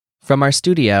From our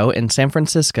studio in San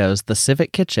Francisco's The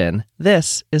Civic Kitchen,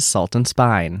 this is Salt and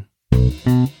Spine.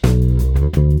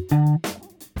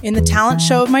 In the talent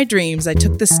show of my dreams, I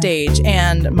took the stage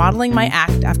and, modeling my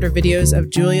act after videos of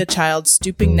Julia Child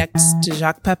stooping next to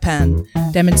Jacques Pepin,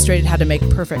 demonstrated how to make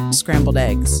perfect scrambled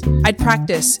eggs. I'd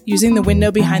practice using the window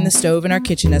behind the stove in our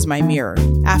kitchen as my mirror.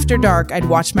 After dark, I'd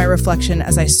watch my reflection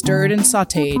as I stirred and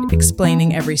sautéed,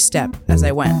 explaining every step as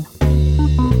I went.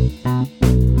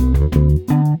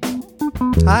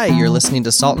 Hi, you're listening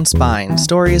to Salt and Spine,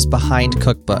 Stories Behind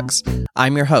Cookbooks.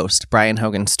 I'm your host, Brian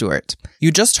Hogan Stewart.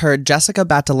 You just heard Jessica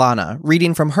Battilana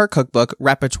reading from her cookbook,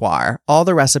 Repertoire, All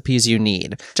the Recipes You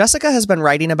Need. Jessica has been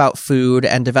writing about food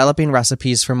and developing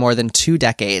recipes for more than 2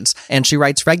 decades, and she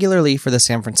writes regularly for the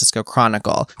San Francisco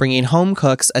Chronicle, bringing home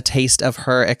cooks a taste of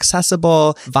her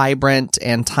accessible, vibrant,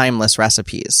 and timeless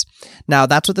recipes. Now,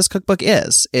 that's what this cookbook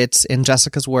is. It's, in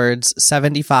Jessica's words,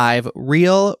 75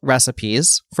 real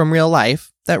recipes from real life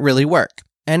that really work.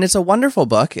 And it's a wonderful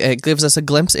book. It gives us a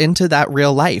glimpse into that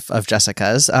real life of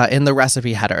Jessica's in the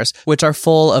recipe headers, which are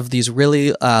full of these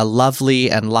really lovely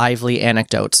and lively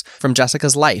anecdotes from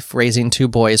Jessica's life raising 2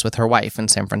 boys with her wife in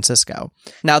San Francisco.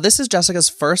 Now, this is Jessica's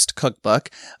first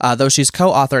cookbook, though she's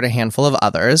co-authored a handful of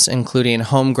others, including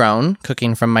Homegrown,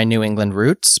 Cooking from My New England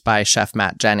Roots by Chef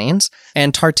Matt Jennings,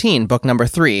 and Tartine, book number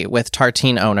 3, with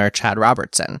Tartine owner Chad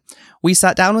Robertson. We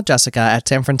sat down with Jessica at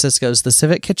San Francisco's The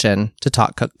Civic Kitchen to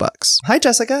talk cookbooks. Hi,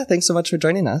 Jessica. Thanks so much for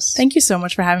joining us. Thank you so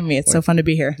much for having me. It's so fun to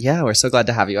be here. Yeah, we're so glad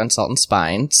to have you on Salt and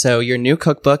Spine. So your new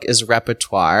cookbook is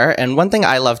Repertoire. And one thing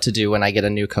I love to do when I get a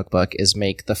new cookbook is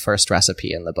make the first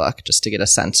recipe in the book, just to get a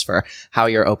sense for how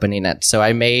you're opening it. So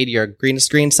I made your green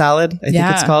salad, I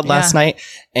think it's called, last night.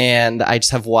 And I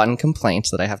just have one complaint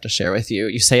that I have to share with you.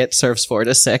 You say it serves 4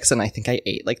 to 6, and I think I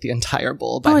ate like the entire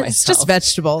bowl by myself. It's just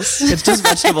vegetables. It's just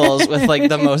vegetables with like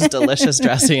the most delicious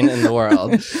dressing in the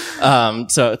world.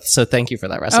 So thank you for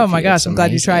that recipe. Oh my gosh, I'm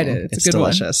glad you tried it. It's a good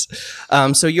delicious.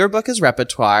 So your book is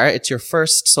Repertoire. It's your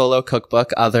first solo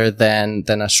cookbook other than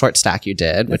a short stack you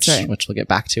did, which we'll get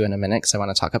back to in a minute because I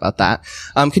want to talk about that.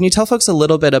 Can you tell folks a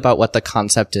little bit about what the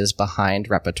concept is behind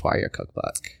Repertoire, your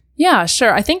cookbook? Yeah,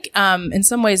 sure. I think in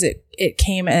some ways it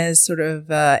came as sort of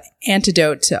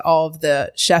antidote to all of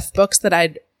the chef books that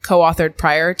I'd co-authored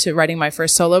prior to writing my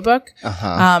first solo book.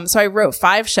 So I wrote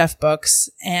 5 chef books,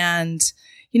 and,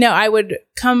 I would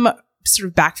come sort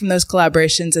of back from those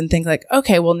collaborations and think like,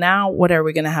 okay, well now what are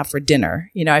we going to have for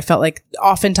dinner? I felt like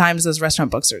oftentimes those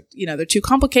restaurant books are, they're too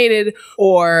complicated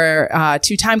or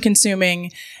too time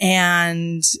consuming.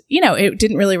 And, it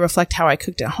didn't really reflect how I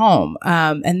cooked at home.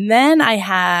 And then I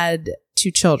had 2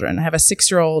 children. I have a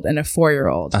 6-year-old and a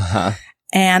 4-year-old.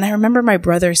 And I remember my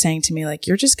brother saying to me, like,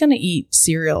 you're just going to eat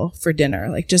cereal for dinner.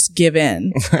 Like, just give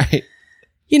in. Right.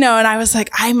 And I was like,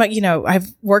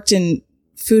 I've worked in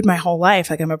food my whole life.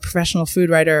 Like, I'm a professional food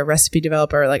writer, a recipe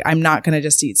developer. Like, I'm not going to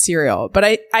just eat cereal.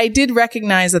 But I did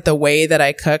recognize that the way that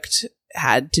I cooked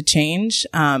had to change.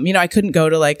 I couldn't go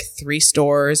to like 3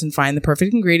 stores and find the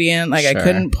perfect ingredient. Like, I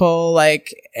couldn't pull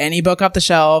like any book off the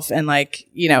shelf and like,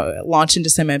 launch into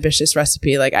some ambitious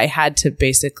recipe. Like, I had to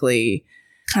basically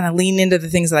kind of lean into the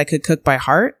things that I could cook by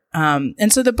heart.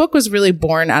 And so the book was really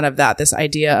born out of that, this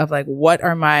idea of like, what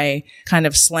are my kind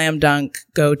of slam dunk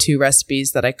go-to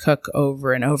recipes that I cook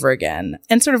over and over again?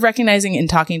 And sort of recognizing in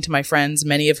talking to my friends,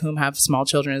 many of whom have small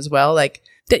children as well, like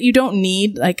that you don't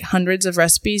need like hundreds of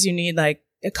recipes. You need like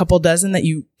a couple dozen that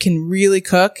you can really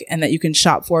cook and that you can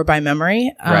shop for by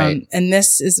memory. Right. And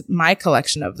this is my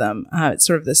collection of them. It's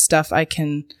sort of the stuff I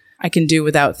can do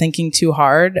without thinking too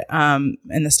hard, and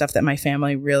the stuff that my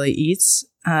family really eats.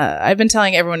 I've been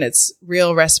telling everyone it's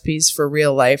real recipes for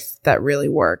real life that really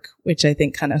work, which I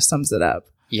think kind of sums it up.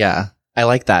 Yeah, I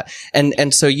like that.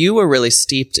 And so you were really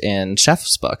steeped in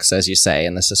chef's books, as you say,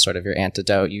 and this is sort of your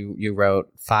antidote. You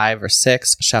wrote 5 or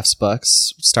 6 chef's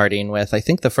books, starting with, I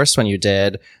think the first one you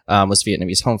did was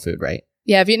Vietnamese home food, right?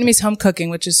 Yeah, Vietnamese Home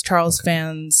Cooking, which is Charles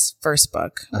Phan's first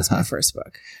book. That's my first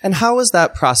book. And how was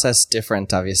that process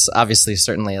different? Obviously,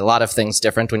 certainly a lot of things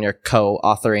different when you're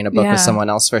co-authoring a book with someone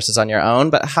else versus on your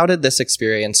own. But how did this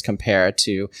experience compare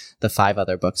to the 5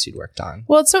 other books you'd worked on?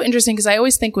 Well, it's so interesting because I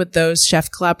always think with those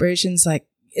chef collaborations, like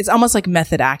it's almost like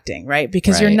method acting, right?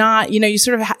 Because you're not, you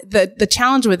sort of the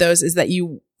challenge with those is that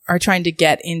you are trying to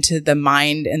get into the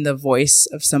mind and the voice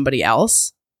of somebody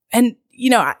else. And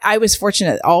I was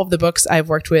fortunate. All of the books I've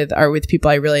worked with are with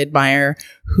people I really admire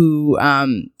who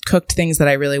cooked things that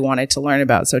I really wanted to learn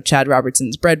about. So Chad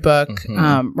Robertson's bread book,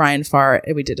 Ryan Farr,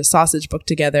 we did a sausage book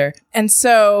together. And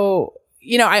so,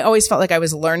 I always felt like I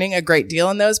was learning a great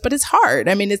deal in those, but it's hard.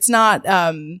 I mean, it's not,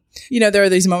 there are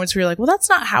these moments where you're like, well, that's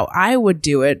not how I would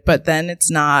do it. But then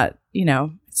it's not,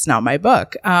 it's not my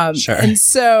book. Sure. And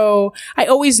so I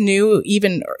always knew,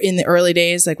 even in the early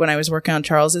days, like when I was working on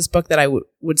Charles's book, that I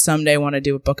would someday want to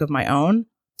do a book of my own.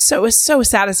 So it was so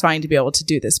satisfying to be able to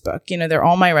do this book. You know, they're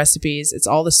all my recipes. It's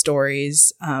all the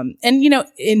stories. And, you know,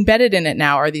 embedded in it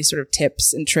now are these sort of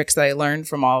tips and tricks that I learned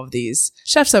from all of these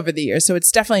chefs over the years. So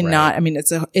it's definitely not, I mean,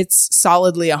 it's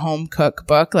solidly a home cook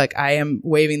book. Like I am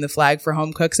waving the flag for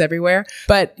home cooks everywhere.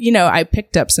 But, you know, I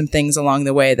picked up some things along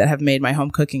the way that have made my home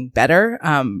cooking better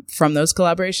from those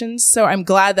collaborations. So I'm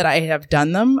glad that I have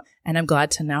done them. And I'm glad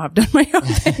to now have done my own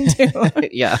thing too.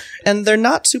 Yeah. And they're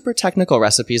not super technical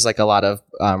recipes like a lot of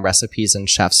recipes in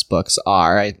chefs' books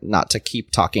are. Not to keep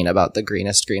talking about the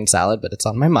greenest green salad, but it's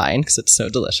on my mind because it's so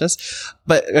delicious.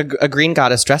 But a green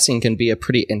goddess dressing can be a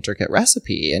pretty intricate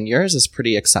recipe. And yours is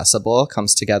pretty accessible,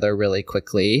 comes together really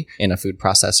quickly in a food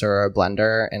processor or a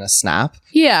blender in a snap.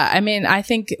 Yeah. I mean, I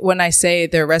think when I say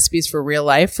they're recipes for real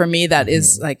life, for me, that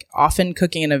is like often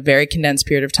cooking in a very condensed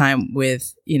period of time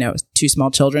with, you know, 2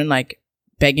 small children, like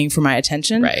begging for my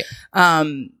attention. Right.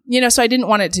 You know, so I didn't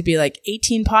want it to be like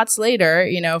 18 pots later,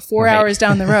 you know, 4 hours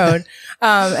down the road.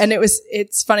 And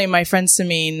it's funny. My friend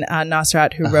Samin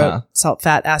Nasrat, who wrote Salt,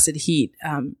 Fat, Acid, Heat,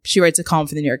 she writes a column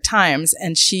for the New York Times,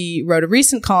 and she wrote a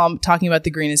recent column talking about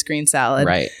the greenest green salad.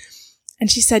 Right. And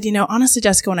she said, you know, honestly,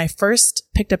 Jessica, when I first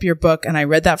picked up your book and I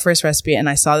read that first recipe and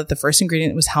I saw that the first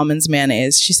ingredient was Hellmann's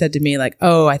mayonnaise, she said to me like,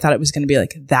 oh, I thought it was going to be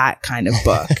like that kind of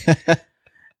book.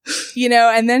 You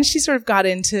know, and then she sort of got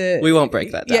into... We won't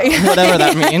break that down, whatever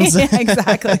that means. Yeah,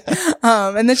 exactly.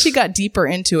 And then she got deeper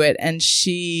into it, and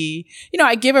she, you know,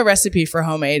 I give a recipe for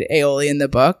homemade aioli in the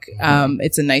book.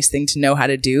 It's a nice thing to know how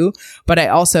to do. But I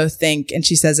also think, and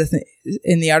she says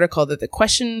in the article, that the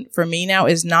question for me now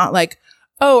is not like,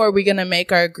 oh, are we going to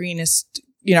make our green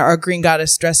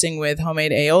goddess dressing with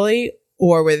homemade aioli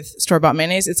or with store-bought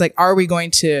mayonnaise? It's like, are we going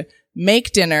to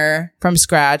make dinner from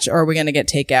scratch, or are we going to get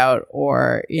takeout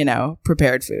or, you know,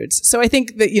 prepared foods? So I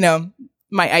think that, you know,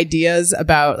 my ideas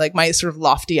about, like, my sort of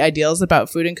lofty ideals about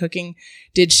food and cooking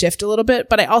did shift a little bit,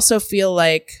 but I also feel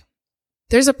like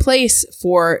there's a place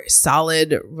for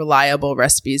solid, reliable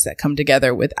recipes that come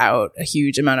together without a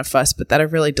huge amount of fuss, but that are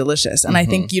really delicious. And I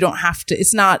think you don't have to,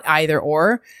 it's not either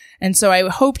or. And so I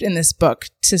hoped in this book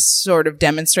to sort of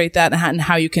demonstrate that and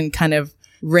how you can kind of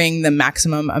wring the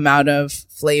maximum amount of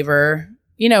flavor,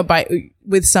 you know,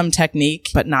 with some technique,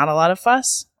 but not a lot of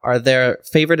fuss. Are there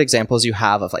favorite examples you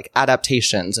have of like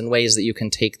adaptations and ways that you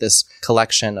can take this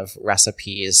collection of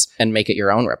recipes and make it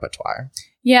your own repertoire?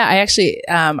 Yeah, I actually,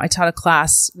 I taught a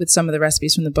class with some of the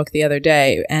recipes from the book the other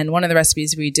day. And one of the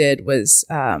recipes we did was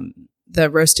the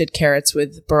roasted carrots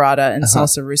with burrata and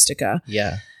salsa rustica.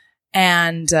 Yeah.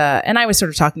 And I was sort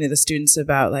of talking to the students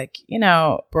about, like, you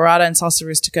know, burrata and salsa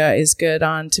rustica is good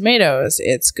on tomatoes.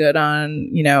 It's good on,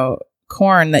 you know,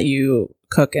 corn that you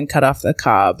cook and cut off the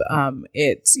cob.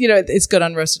 It's, you know, it's good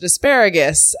on roasted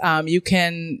asparagus. You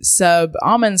can sub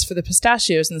almonds for the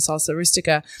pistachios in the salsa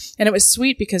rustica. And it was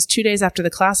sweet because 2 days after the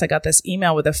class, I got this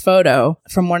email with a photo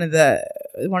from one of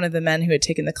the men who had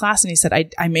taken the class. And he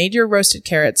said, I made your roasted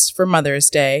carrots for Mother's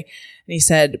Day. And he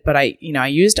said, but I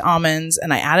used almonds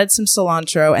and I added some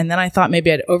cilantro, and then I thought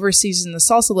maybe I'd over-season the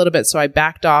salsa a little bit. So I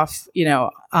backed off, you know,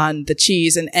 on the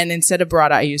cheese, and instead of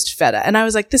burrata, I used feta. And I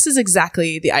was like, this is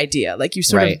exactly the idea. Like, you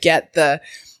sort of get the,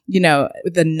 you know,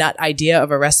 the nut idea of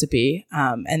a recipe.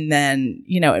 And then,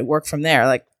 you know, it worked from there.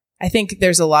 Like, I think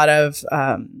there's a lot of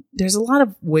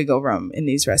wiggle room in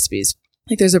these recipes.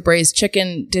 Like, there's a braised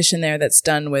chicken dish in there that's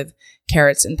done with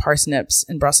carrots and parsnips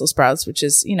and Brussels sprouts, which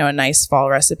is, you know, a nice fall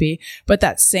recipe. But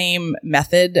that same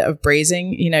method of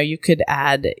braising, you know, you could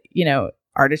add, you know,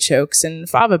 artichokes and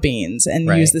fava beans and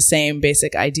use the same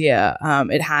basic idea.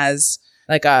 It has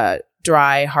like a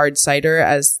dry hard cider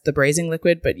as the braising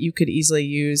liquid, but you could easily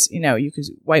use, you know, you could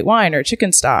white wine or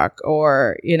chicken stock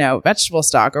or, you know, vegetable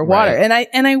stock or water. And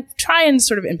I try and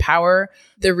sort of empower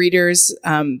the readers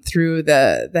through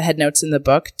the head notes in the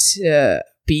book to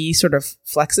be sort of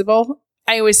flexible.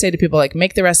 I always say to people, like,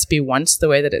 make the recipe once the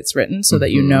way that it's written so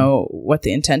that you know what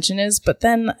the intention is. But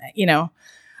then, you know,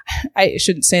 I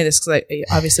shouldn't say this because I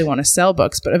obviously want to sell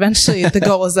books, but eventually the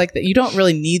goal is like that you don't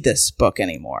really need this book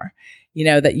anymore. You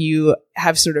know, that you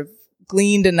have sort of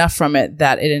gleaned enough from it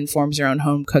that it informs your own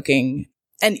home cooking.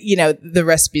 And, you know, the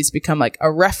recipes become like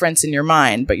a reference in your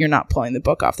mind, but you're not pulling the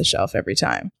book off the shelf every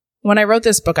time. When I wrote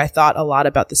this book, I thought a lot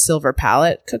about the Silver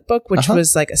Palette cookbook, which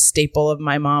was like a staple of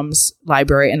my mom's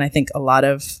library. And I think a lot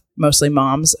of mostly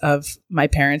moms of my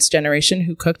parents' generation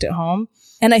who cooked at home.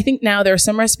 And I think now there are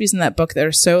some recipes in that book that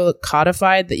are so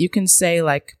codified that you can say,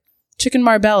 like, chicken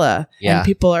marbella. Yeah. And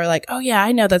people are like, oh yeah,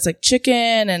 I know that's like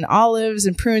chicken and olives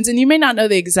and prunes. And you may not know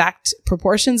the exact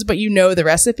proportions, but you know the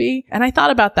recipe. And I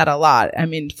thought about that a lot. I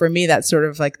mean, for me, that's sort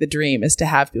of like the dream, is to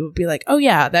have people be like, oh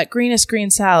yeah, that greenest green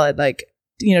salad, like,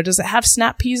 you know, does it have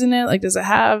snap peas in it? Like, does it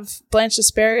have blanched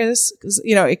asparagus? 'Cause,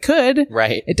 you know, it could.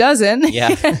 Right. It doesn't.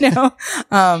 Yeah. You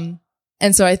know?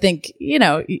 And so I think, you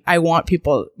know, I want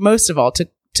people most of all to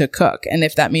cook. And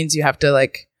if that means you have to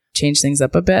like change things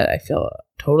up a bit, I feel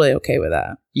totally okay with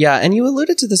that. Yeah, and you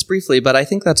alluded to this briefly, but I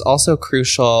think that's also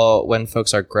crucial when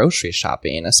folks are grocery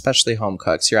shopping, especially home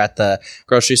cooks. You're at the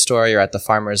grocery store, you're at the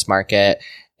farmer's market,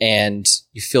 and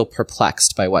you feel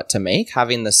perplexed by what to make,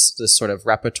 having this sort of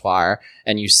repertoire,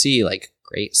 and you see like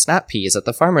great snap peas at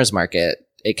the farmer's market.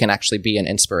 It can actually be an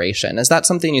inspiration. Is that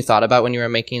something you thought about when you were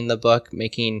making the book,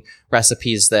 making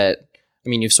recipes that, I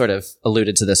mean, you've sort of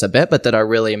alluded to this a bit, but that are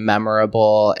really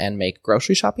memorable and make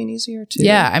grocery shopping easier too?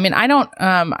 Yeah. I mean, I don't,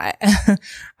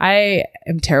 I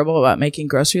am terrible about making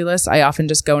grocery lists. I often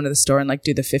just go into the store and like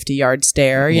do the 50-yard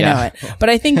stare, you know it.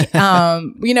 But I think,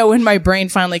 you know, when my brain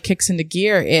finally kicks into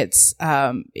gear, it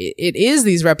is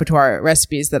these repertoire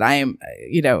recipes that I am,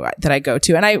 you know, that I go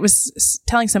to. And I was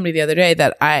telling somebody the other day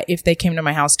that if they came to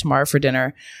my house tomorrow for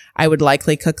dinner, I would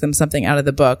likely cook them something out of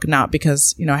the book, not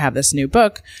because, you know, I have this new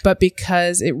book, but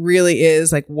because it really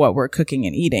is like what we're cooking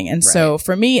and eating. And so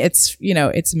for me, it's, you know,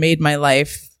 it's made my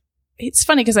life. It's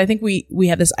funny because I think we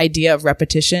have this idea of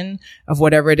repetition of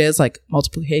whatever it is, like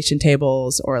multiplication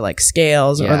tables or like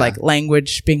scales or like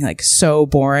language being like so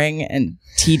boring and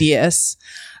tedious.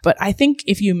 But I think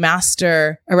if you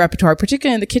master a repertoire,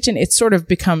 particularly in the kitchen, it sort of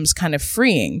becomes kind of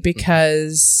freeing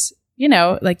because you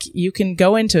know, like you can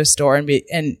go into a store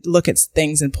and look at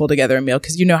things and pull together a meal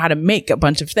because you know how to make a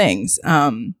bunch of things.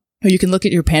 Or you can look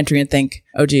at your pantry and think,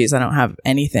 oh geez, I don't have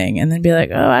anything. And then be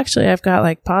like, oh, actually I've got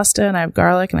like pasta and I have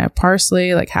garlic and I have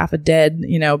parsley, like half a dead,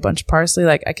 you know, bunch of parsley.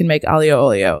 Like I can make aglio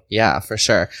olio. Yeah, for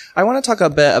sure. I want to talk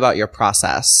a bit about your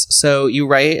process. So you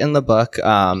write in the book,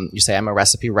 you say I'm a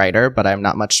recipe writer, but I'm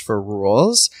not much for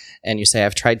rules. And you say,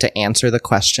 I've tried to answer the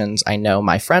questions I know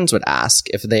my friends would ask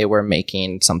if they were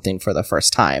making something for the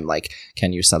first time. Like,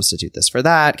 can you substitute this for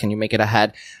that? Can you make it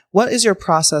ahead? What is your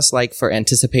process like for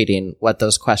anticipating what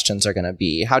those questions are going to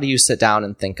be? How do you sit down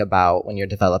and think about when you're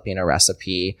developing a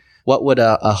recipe? What would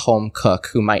a home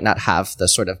cook who might not have the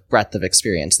sort of breadth of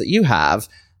experience that you have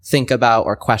think about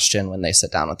or question when they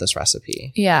sit down with this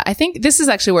recipe? Yeah, I think this is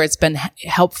actually where it's been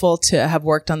helpful to have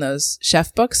worked on those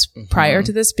chef books prior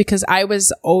to this, because I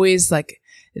was always like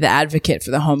the advocate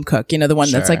for the home cook, you know, the one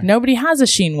that's like, nobody has a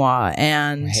chinois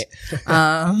and,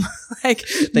 like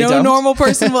no normal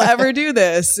person will ever do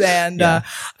this. And,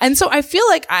 and so I feel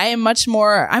like I am much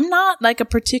more, I'm not like a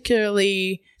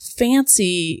particularly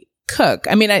fancy cook.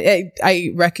 I mean,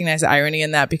 I recognize the irony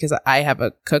in that because I have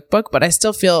a cookbook, but I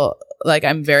still feel like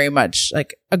I'm very much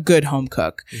like a good home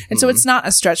cook. And so it's not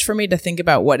a stretch for me to think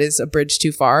about what is a bridge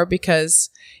too far because,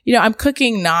 you know, I'm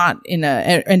cooking not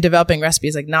and developing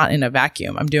recipes, like not in a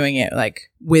vacuum. I'm doing it like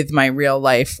with my real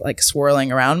life, like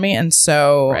swirling around me. And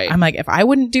so I'm like, if I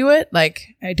wouldn't do it,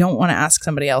 like I don't want to ask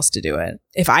somebody else to do it.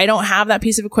 If I don't have that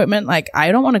piece of equipment, like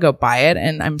I don't want to go buy it.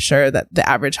 And I'm sure that the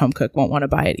average home cook won't want to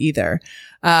buy it either.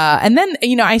 And then,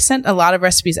 you know, I sent a lot of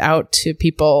recipes out to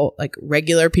people, like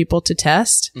regular people to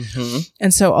test.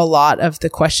 And so a lot of the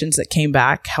questions that came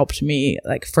back helped me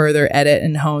like further edit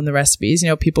and hone the recipes. You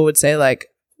know, people would say like,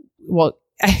 well,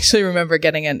 I actually remember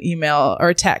getting an email or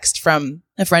a text from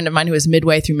a friend of mine who was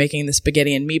midway through making the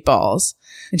spaghetti and meatballs.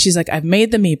 And she's like, I've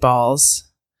made the meatballs.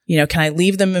 You know, can I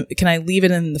leave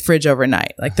it in the fridge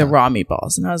overnight? Like the raw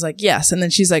meatballs. And I was like, yes. And then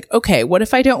she's like, okay, what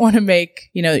if I don't want to make,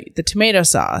 you know, the tomato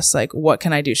sauce? Like, what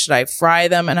can I do? Should I fry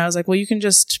them? And I was like, well, you can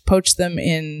just poach them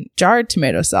in jarred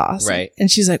tomato sauce. Right.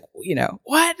 And she's like, you know,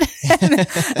 what?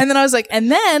 And then I was like, and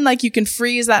then like you can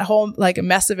freeze that whole like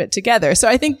mess of it together. So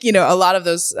I think, you know, a lot of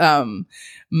those,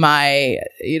 my,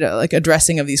 you know, like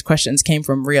addressing of these questions came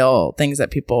from real things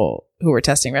that people who were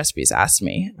testing recipes asked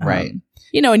me. Right.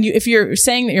 You know, and if you're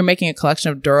saying that you're making a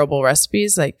collection of durable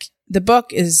recipes, like the book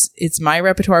it's my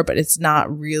repertoire, but it's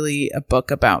not really a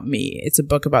book about me. It's a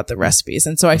book about the recipes.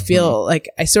 And so I feel like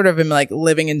I sort of am like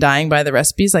living and dying by the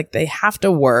recipes. Like they have to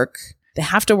work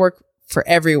for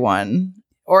everyone,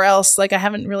 or else like I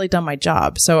haven't really done my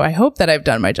job. So I hope that I've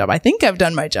done my job. I think I've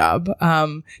done my job.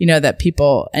 You know, that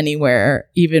people anywhere,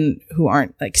 even who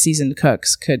aren't like seasoned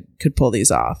cooks could pull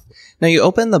these off. Now you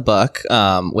open the book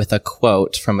with a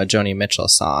quote from a Joni Mitchell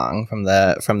song, from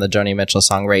the Joni Mitchell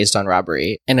song Raised on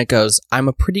Robbery. And it goes, I'm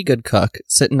a pretty good cook,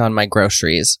 sitting on my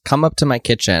groceries. Come up to my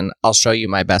kitchen. I'll show you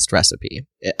my best recipe.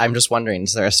 I'm just wondering,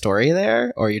 is there a story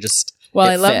there? Or you just... Well,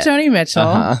 It I love fit. Joni Mitchell.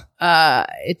 Uh-huh.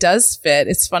 It does fit.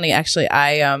 It's funny, actually.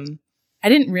 I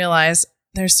didn't realize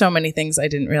there's so many things I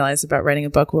didn't realize about writing a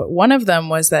book. One of them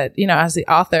was that, as the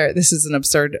author, this is an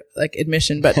absurd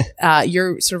admission, but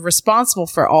you're sort of responsible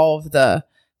for all of the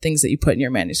things that you put in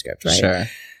your manuscript, right? Sure.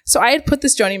 So I had put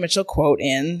this Joni Mitchell quote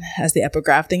in as the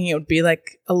epigraph, thinking it would be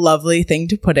like a lovely thing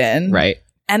to put in. Right.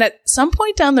 And at some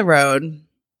point down the road,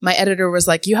 my editor was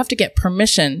like, you have to get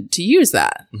permission to use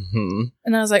that. Mm-hmm.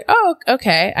 And I was like, oh,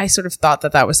 okay. I sort of thought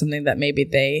that was something that maybe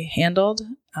they handled,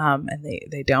 and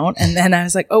they don't. And then I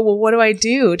was like, oh, well, what do I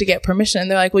do to get permission? And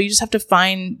they're like, well, you just have to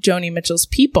find Joni Mitchell's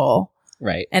people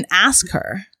Right. and ask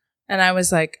her. And I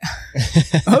was like,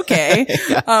 okay.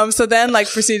 Yeah. So then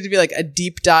proceeded to be a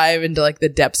deep dive into the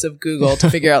depths of Google to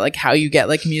figure out how you get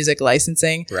music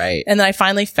licensing. Right. And then I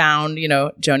finally found,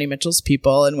 Joni Mitchell's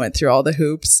people and went through all the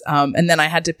hoops. And then I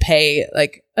had to pay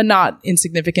a not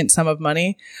insignificant sum of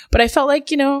money, but I felt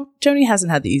Joni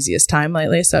hasn't had the easiest time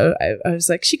lately. So I was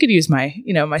like, she could use my,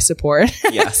 my support.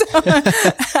 Yeah. So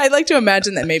I'd like to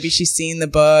imagine that maybe she's seen the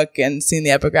book and seen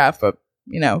the epigraph, but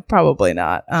probably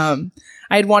not.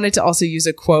 I had wanted to also use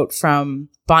a quote from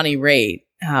Bonnie Raitt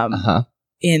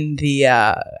in the,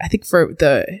 I think for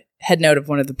the head note of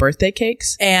one of the birthday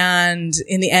cakes. And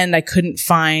in the end, I couldn't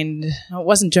find, it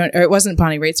wasn't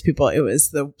Bonnie Raitt's people. It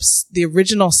was the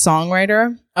original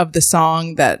songwriter of the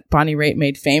song that Bonnie Raitt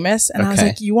made famous. And I was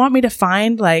like, you want me to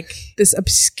find this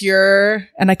obscure,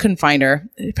 and I couldn't find her.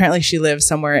 Apparently she lives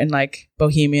somewhere in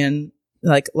Bohemian,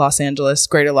 Los Angeles,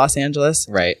 greater Los Angeles.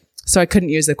 Right. So I couldn't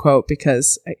use the quote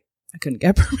because I couldn't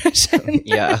get permission.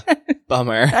 Yeah.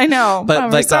 Bummer. I know. But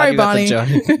sorry, glad you got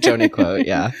Bonnie. the Joni quote.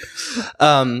 Yeah.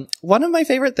 One of my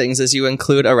favorite things is you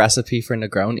include a recipe for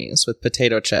Negronis with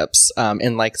potato chips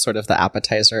in sort of the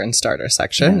appetizer and starter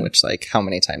section, which how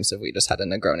many times have we just had a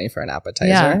Negroni for an appetizer?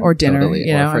 Yeah, or dinner. Totally,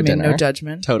 dinner. No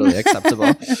judgment. Totally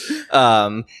acceptable.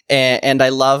 And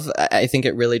I think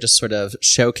it really just sort of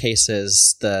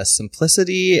showcases the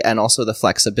simplicity and also the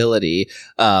flexibility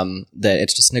that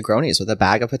it's just Negronis with a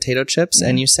bag of potato chips,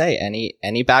 and you say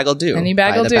any bag will do. Any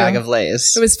bag will do. Bag of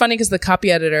Lay's. It was funny because the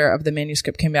copy editor of the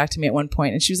manuscript came back to me at one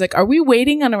point and she was like, are we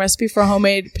waiting on a recipe for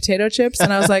homemade potato chips?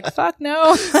 And I was like, fuck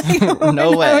no.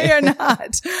 No way. We are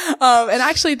not. And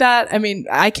actually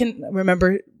I can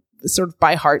remember sort of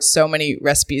by heart so many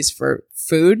recipes for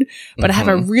food, but I have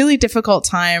a really difficult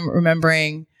time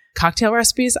remembering cocktail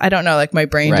recipes. I don't know, my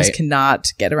brain just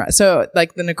cannot get around. So the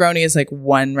Negroni is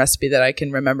one recipe that I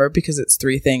can remember because it's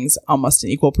three things almost in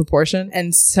equal proportion.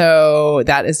 And so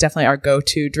that is definitely our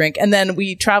go-to drink. And then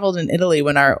we traveled in Italy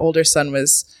when our older son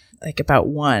was about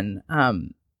 1.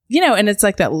 And it's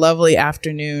that lovely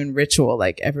afternoon ritual.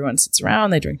 Everyone sits around,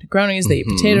 they drink Negronis, they eat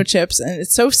potato chips, and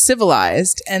it's so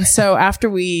civilized. And so after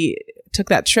we took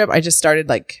that trip, I just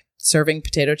started serving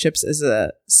potato chips as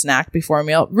a snack before a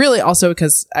meal. Really also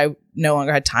because I no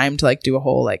longer had time to do a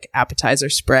whole appetizer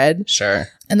spread. Sure.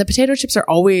 And the potato chips are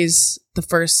always the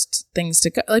first things to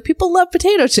go. People love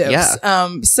potato chips. Yeah.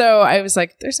 So I was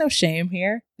like, there's no shame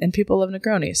here. And people love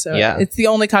Negroni. So yeah. It's the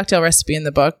only cocktail recipe in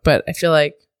the book, but I feel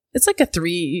like it's a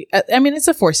 3, it's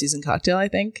a 4-season cocktail, I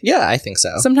think. Yeah, I think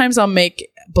so. Sometimes I'll make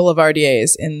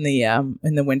Boulevardiers in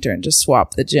the winter and just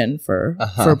swap the gin for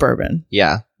bourbon.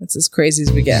 Yeah. It's as crazy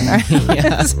as we get.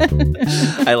 Yeah.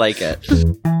 I like it.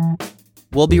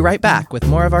 We'll be right back with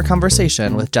more of our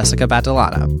conversation with Jessica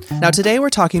Batilana. Now, today we're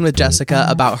talking with Jessica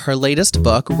about her latest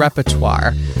book,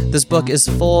 Repertoire. This book is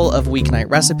full of weeknight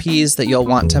recipes that you'll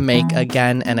want to make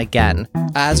again and again.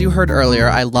 As you heard earlier,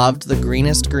 I loved the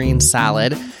greenest green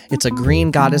salad. It's a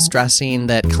green goddess dressing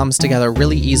that comes together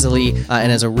really easily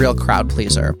and is a real crowd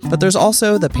pleaser. But there's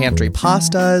also the pantry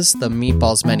pastas, the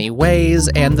meatballs many ways,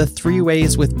 and the 3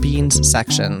 ways with beans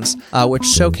sections, which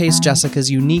showcase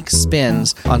Jessica's unique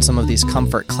spins on some of these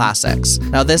comfort classics.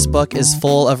 Now, this book is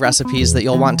full of recipes that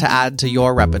you'll want to add to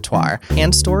your repertoire,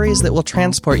 and stories that will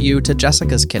transport you to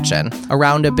Jessica's kitchen,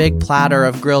 around a big platter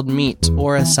of grilled meat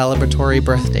or a celebratory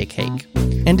birthday cake.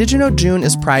 And did you know June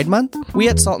is Pride Month? We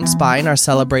at Salt and Spine are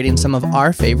celebrating some of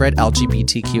our favorite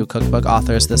LGBTQ cookbook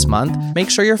authors this month. Make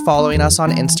sure you're following us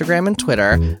on Instagram and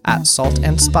Twitter at Salt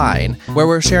and Spine, where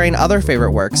we're sharing other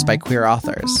favorite works by queer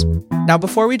authors. Now,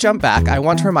 before we jump back, I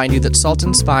want to remind you that Salt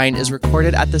and Spine is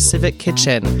recorded at the Civic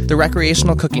Kitchen, the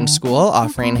recreational cooking school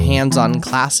offering hands-on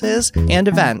classes and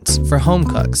events for home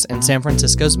cooks in San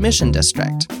Francisco's Mission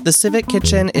District. The Civic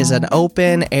Kitchen is an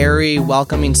open, airy,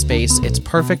 welcoming space. It's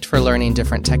perfect for learning different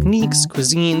different techniques,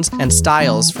 cuisines, and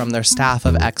styles from their staff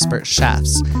of expert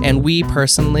chefs. And we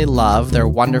personally love their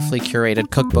wonderfully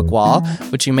curated cookbook wall,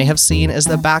 which you may have seen is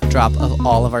the backdrop of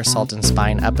all of our Salt and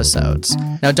Spine episodes.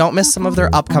 Now, don't miss some of their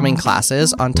upcoming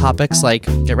classes on topics like,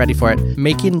 get ready for it,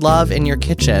 making love in your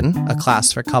kitchen, a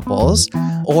class for couples,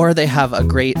 or they have a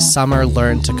great summer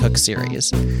Learn to Cook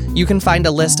series. You can find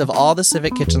a list of all the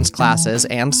Civic Kitchens classes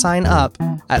and sign up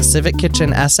at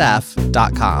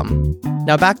civickitchensf.com.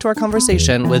 Now back to our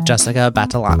conversation with Jessica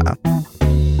Batalana.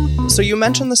 So you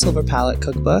mentioned the Silver Palette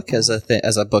cookbook as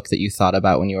a book that you thought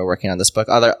about when you were working on this book.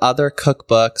 Are there other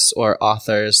cookbooks or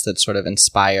authors that sort of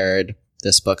inspired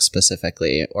this book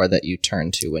specifically, or that you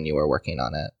turned to when you were working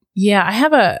on it? Yeah, I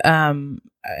have a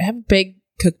big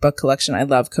cookbook collection. I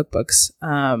love cookbooks.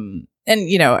 And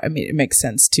it makes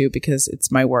sense too because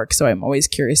it's my work. So I'm always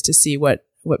curious to see what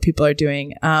people are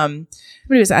doing.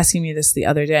 Somebody was asking me this the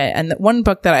other day, and the one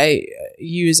book that I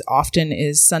use often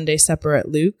is Sunday Supper at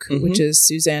Luke, which is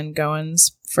Suzanne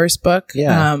Goen's first book,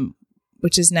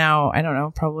 which is now, I don't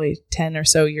know, probably 10 or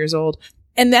so years old.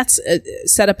 And that's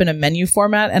set up in a menu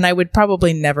format. And I would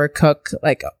probably never cook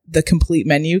like the complete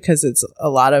menu because it's a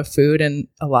lot of food and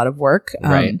a lot of work.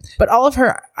 Right. But all of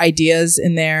her ideas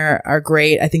in there are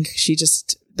great. I think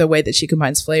the way that she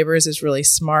combines flavors is really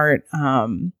smart.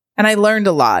 And I learned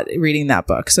a lot reading that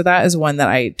book. So that is one that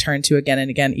I turn to again and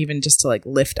again, even just to like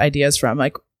lift ideas from.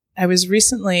 Like I was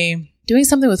recently doing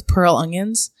something with pearl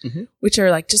onions, which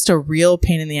are like just a real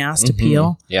pain in the ass to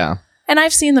peel. Yeah. And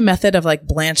I've seen the method of like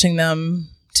blanching them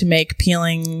to make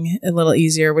peeling a little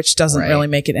easier, which doesn't really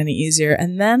make it any easier.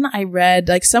 And then I read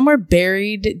like somewhere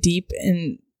buried deep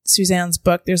in Suzanne's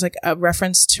book, there's like a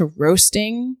reference to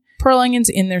roasting pearl onions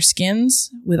in their skins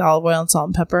with olive oil and salt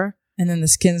and pepper. And then the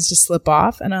skins just slip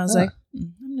off. And I was like,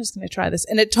 I'm just going to try this.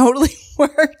 And it totally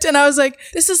worked. And I was like,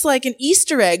 this is like an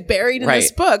Easter egg buried in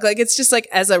this book. Like, it's just like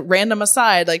as a random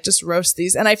aside, like just roast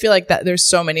these. And I feel like that there's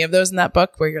so many of those in that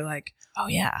book where you're like, oh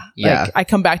yeah. Like I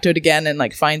come back to it again and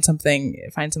like find something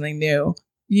new.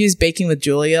 Use Baking with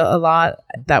Julia a lot.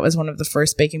 That was one of the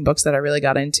first baking books that I really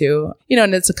got into,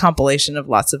 and it's a compilation of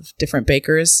lots of different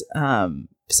bakers.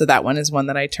 So that one is one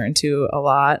that I turn to a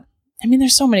lot. I mean,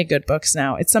 there's so many good books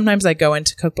now. It's sometimes I go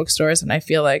into cookbook stores and I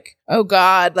feel like, oh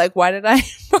God, like why did I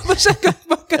publish a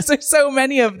cookbook? Because there's so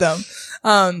many of them.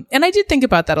 And I did think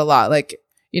about that a lot. Like,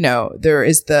 there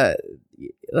is the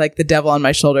devil on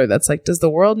my shoulder that's like, does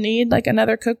the world need like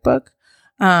another cookbook?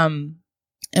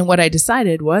 And what I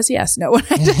decided was yes.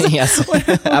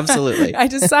 Absolutely. I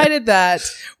decided that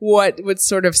what would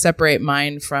sort of separate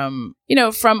mine from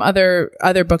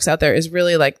other books out there is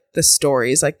really like the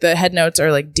stories. Like the head notes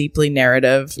are like deeply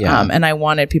narrative. And I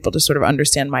wanted people to sort of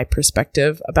understand my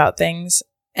perspective about things.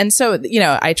 And so,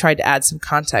 I tried to add some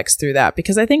context through that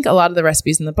because I think a lot of the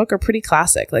recipes in the book are pretty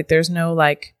classic. Like there's no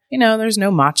there's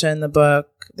no matcha in the book.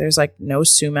 There's like no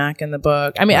sumac in the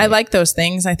book. I mean, I like those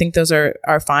things. I think those are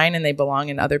fine and they belong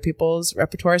in other people's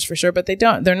repertoires for sure, but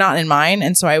they're not in mine.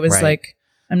 And so I was like,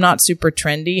 I'm not super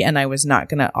trendy and I was not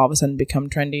going to all of a sudden become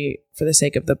trendy for the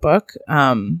sake of the book.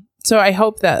 So I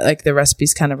hope that like the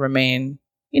recipes kind of remain,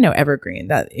 evergreen,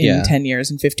 that in 10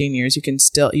 years and 15 years,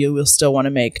 you will still want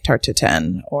to make tarte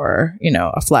tatin or,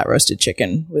 a flat roasted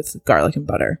chicken with garlic and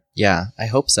butter. Yeah, I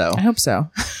hope so.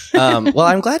 Well,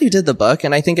 I'm glad you did the book,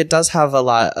 and I think it does have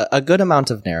a good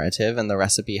amount of narrative in the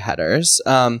recipe headers.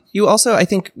 You also, I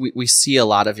think we see a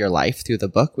lot of your life through the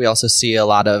book. We also see a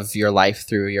lot of your life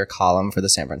through your column for the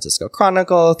San Francisco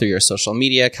Chronicle, through your social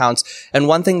media accounts. And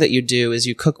one thing that you do is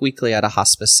you cook weekly at a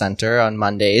hospice center on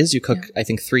Mondays. You cook, I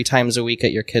think, 3 times a week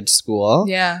at your kids' school,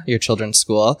 your children's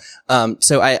school.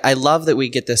 So I love that we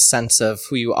get this sense of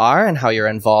who you are and how you're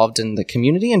involved in the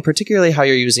community, and particularly how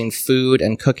you're using food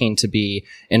and cooking to be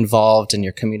involved in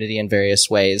your community in various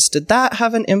ways. Did that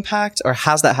have an impact, or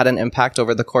has that had an impact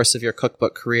over the course of your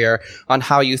cookbook career on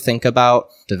how you think about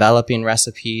developing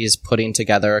recipes, putting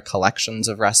together collections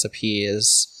of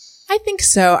recipes? I think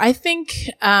so. I think,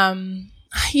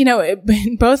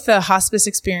 in both the hospice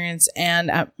experience and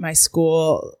at my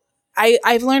school,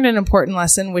 I've learned an important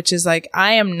lesson, which is like,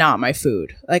 I am not my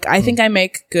food. Like, I think I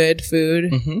make good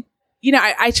food. Mm-hmm.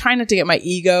 I try not to get my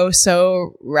ego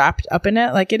so wrapped up in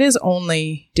it. Like, it is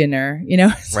only dinner,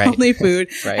 it's only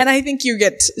food. And I think you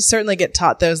certainly get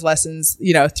taught those lessons,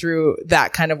 through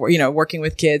that kind of, working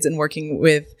with kids and working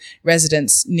with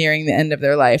residents nearing the end of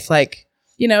their life. Like,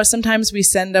 sometimes we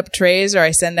send up trays, or I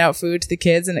send out food to the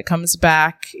kids and it comes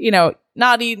back,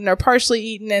 not eaten or partially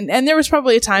eaten. And there was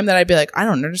probably a time that I'd be like, I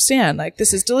don't understand. Like,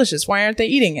 this is delicious. Why aren't they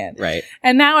eating it? Right.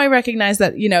 And now I recognize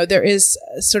that, there is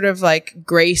sort of like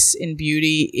grace and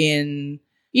beauty in,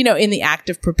 in the act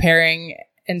of preparing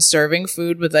and serving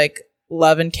food with like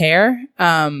love and care.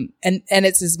 And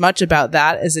it's as much about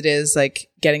that as it is like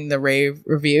getting the rave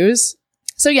reviews.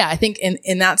 So yeah, I think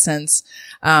in that sense,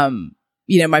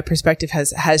 my perspective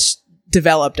has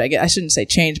developed. I shouldn't say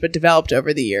changed, but developed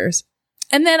over the years.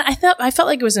 And then I felt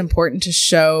like it was important to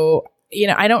show,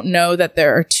 I don't know that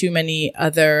there are too many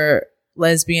other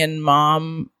lesbian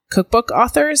mom cookbook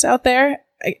authors out there.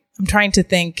 I'm trying to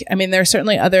think. I mean, there are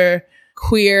certainly other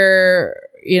queer,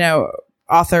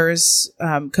 authors,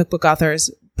 cookbook authors,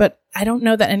 but I don't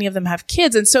know that any of them have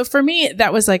kids. And so for me,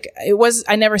 that was like,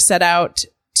 I never set out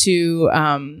to,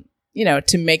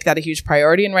 to make that a huge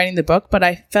priority in writing the book, but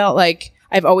I felt like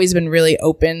I've always been really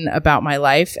open about my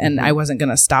life and I wasn't going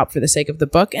to stop for the sake of the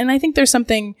book. And I think there's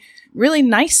something really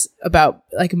nice about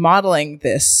like modeling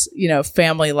this,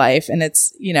 family life. And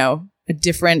it's, a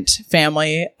different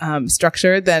family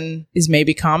structure than is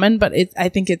maybe common, but I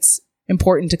think it's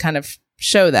important to kind of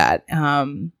show that.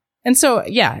 And so,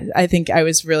 yeah, I think I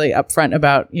was really upfront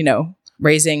about,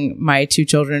 raising my 2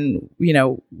 children,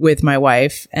 with my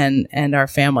wife and our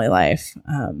family life.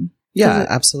 Yeah,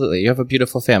 absolutely. You have a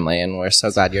beautiful family, and we're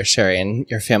so glad you're sharing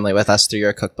your family with us through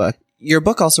your cookbook. Your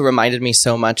book also reminded me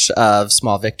so much of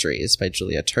Small Victories by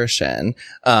Julia Turshen.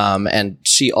 And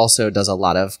she also does a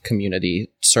lot of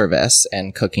community service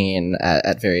and cooking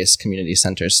at various community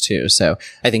centers too. So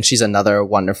I think she's another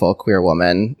wonderful queer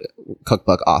woman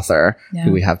cookbook author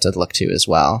who we have to look to as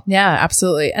well. Yeah,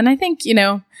 absolutely. And I think,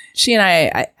 she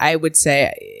and I would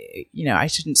say, I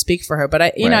shouldn't speak for her, but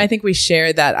I think we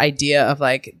share that idea of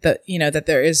like that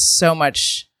there is so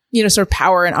much, sort of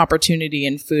power and opportunity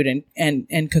in food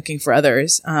and cooking for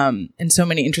others, and so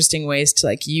many interesting ways to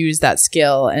like use that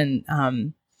skill and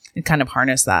kind of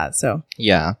harness that. So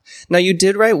yeah. Now you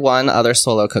did write one other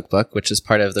solo cookbook, which is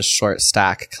part of the Short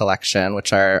Stack collection,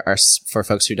 which are for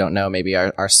folks who don't know, maybe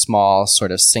are small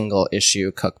sort of single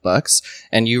issue cookbooks.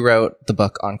 And you wrote the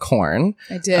book on corn.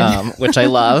 I did. Which I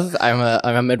love. I'm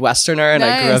a Midwesterner and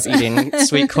Nice. I grew up eating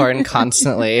sweet corn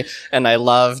constantly. And I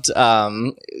loved,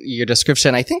 your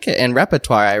description. I think in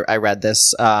Repertoire, I read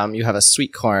this, you have a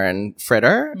sweet corn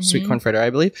fritter, I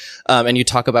believe. And you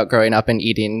talk about growing up and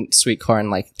eating sweet corn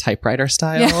like typewriter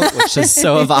style, which is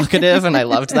so evocative, and I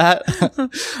loved that.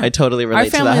 I totally relate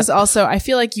to that. Our family is also, I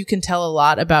feel like you can tell a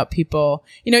lot about people.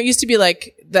 It used to be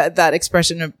like that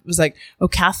expression was like, oh,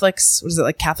 Catholics, what is it,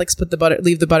 like Catholics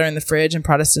leave the butter in the fridge and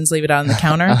Protestants leave it out on the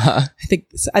counter.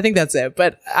 I think that's it.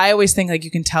 But I always think like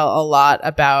you can tell a lot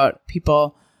about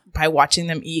people by watching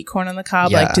them eat corn on the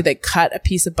cob. Yeah. Like, do they cut a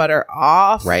piece of butter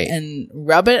off and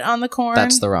rub it on the corn?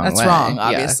 That's the wrong way. That's wrong,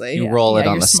 obviously. Yeah. You roll it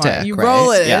on the stick. You right?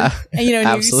 roll it. Yeah. And,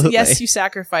 Absolutely. you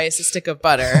sacrifice a stick of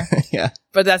butter. Yeah.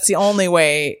 But that's the only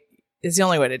way. It's the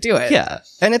only way to do it. Yeah.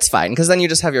 And it's fine because then you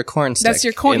just have your corn stick that's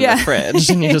your corn, in the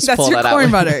fridge and you just that's pull your that corn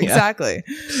out. butter. Yeah. Exactly.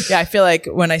 Yeah. I feel like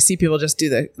when I see people just do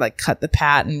the, like, cut the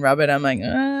pat and rub it, I'm like,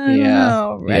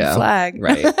 red flag.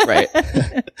 Right.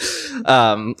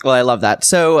 Well, I love that.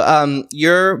 So,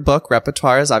 your book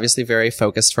Repertoire is obviously very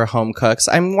focused for home cooks.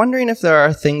 I'm wondering if there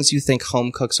are things you think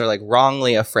home cooks are like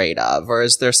wrongly afraid of, or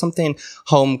is there something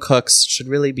home cooks should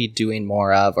really be doing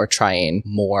more of or trying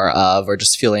more of or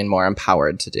just feeling more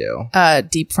empowered to do?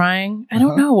 Deep frying. I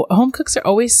don't know. Home cooks are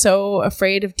always so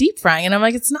afraid of deep frying. And I'm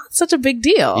like, it's not such a big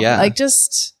deal. Yeah. Like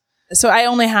so I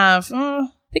only have, I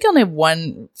think I only have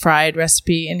one fried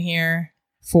recipe in here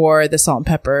for the salt and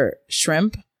pepper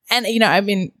shrimp. And,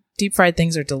 deep fried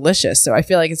things are delicious. So I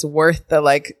feel like it's worth the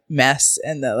like mess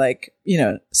and the like,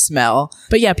 smell.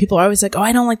 But yeah, people are always like, oh,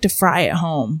 I don't like to fry at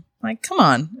home. I'm like, come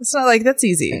on. It's not like that's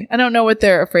easy. I don't know what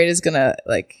they're afraid is going to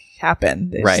like happen.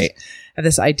 They right. have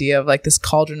this idea of like this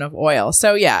cauldron of oil.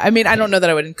 So yeah, I don't know that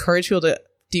I would encourage people to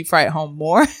deep fry at home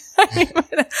more, but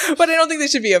I don't think they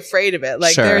should be afraid of it.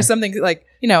 Like there's something like,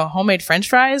 homemade French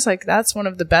fries, like that's one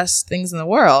of the best things in the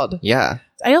world. Yeah.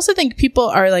 I also think people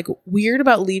are like weird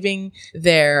about leaving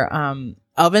their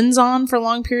ovens on for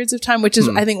long periods of time, which is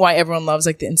I think why everyone loves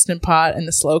like the Instant Pot and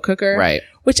the slow cooker, right?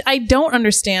 Which I don't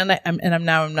understand. I'm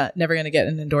never going to get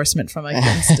an endorsement from like the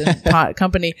Instant Pot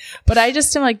company, but I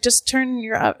just am like, just turn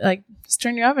your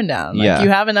oven down. Like you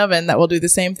have an oven that will do the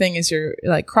same thing as your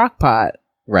like crock pot,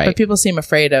 right? But people seem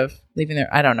afraid of leaving their.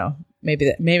 I don't know.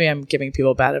 Maybe I'm giving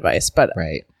people bad advice, but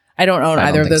right. I don't own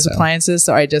either of those appliances,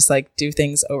 so I just like do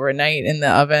things overnight in the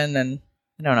oven, and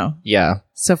I don't know. Yeah.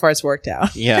 So far, it's worked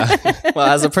out. Yeah. Well,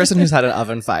 as a person who's had an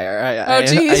oven fire, I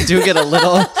geez. do get a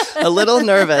little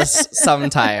nervous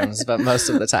sometimes, but most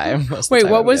of the time. Wait,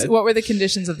 what were the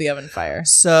conditions of the oven fire?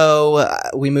 So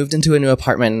we moved into a new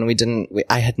apartment, and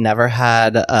I had never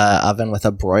had an oven with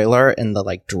a broiler in the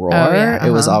like drawer. Oh, yeah,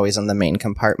 It was always in the main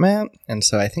compartment, and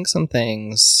so I think some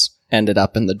things ended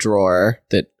up in the drawer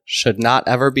that should not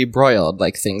ever be broiled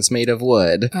like things made of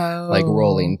wood, like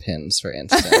rolling pins, for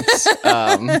instance.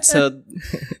 So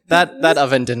that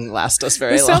oven didn't last us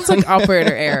very long. Sounds like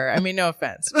operator error. I mean, no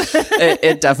offense.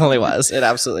 It definitely was. It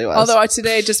absolutely was. Although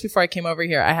today, just before I came over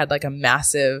here, I had like a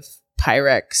massive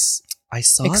Pyrex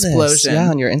explosion. This. Yeah,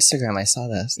 on your Instagram, I saw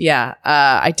this. Yeah.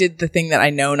 I did the thing that I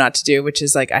know not to do, which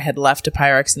is like I had left a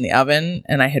Pyrex in the oven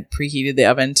and I had preheated the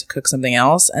oven to cook something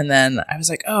else. And then I was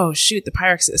like, oh, shoot, the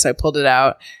Pyrex. So I pulled it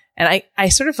out. And I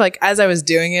sort of like, as I was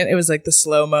doing it, it was like the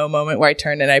slow-mo moment where I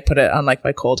turned and I put it on like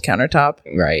my cold countertop.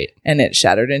 Right. And it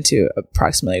shattered into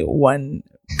approximately 1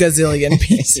 gazillion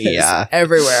pieces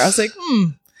everywhere. I was like,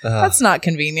 that's not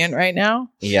convenient right now.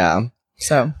 Yeah.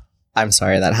 So I'm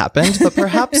sorry that happened, but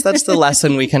perhaps that's the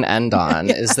lesson we can end on,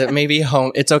 is that maybe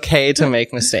it's okay to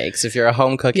make mistakes. If you're a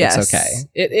home cook, yes, it's okay.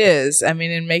 It is. I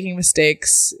mean, and making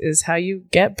mistakes is how you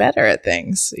get better at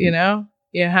things, you know?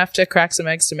 You have to crack some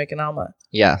eggs to make an omelet.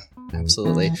 Yeah,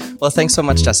 absolutely. Well, thanks so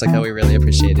much, Jessica. We really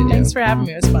appreciated you. Thanks for having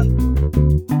me. It was fun.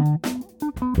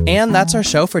 And that's our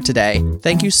show for today.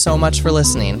 Thank you so much for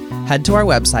listening. Head to our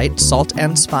website,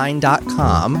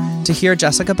 saltandspine.com, to hear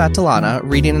Jessica Batalana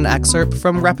reading an excerpt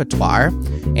from Repertoire,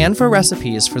 and for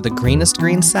recipes for the greenest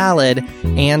green salad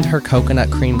and her coconut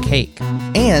cream cake.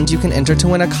 And you can enter to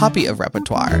win a copy of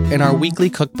Repertoire in our weekly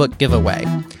cookbook giveaway.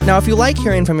 Now, if you like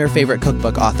hearing from your favorite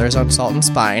cookbook authors on Salt and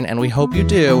Spine, and we hope you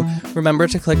do, remember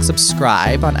to click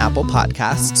subscribe on Apple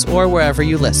Podcasts or wherever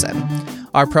you listen.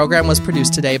 Our program was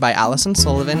produced today by Allison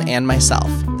Sullivan and myself.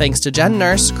 Thanks to Jen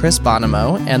Nurse, Chris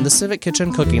Bonomo, and the Civic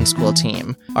Kitchen Cooking School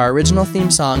team. Our original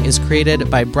theme song is created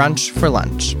by Brunch for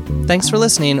Lunch. Thanks for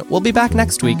listening. We'll be back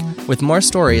next week with more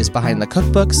stories behind the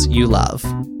cookbooks you love.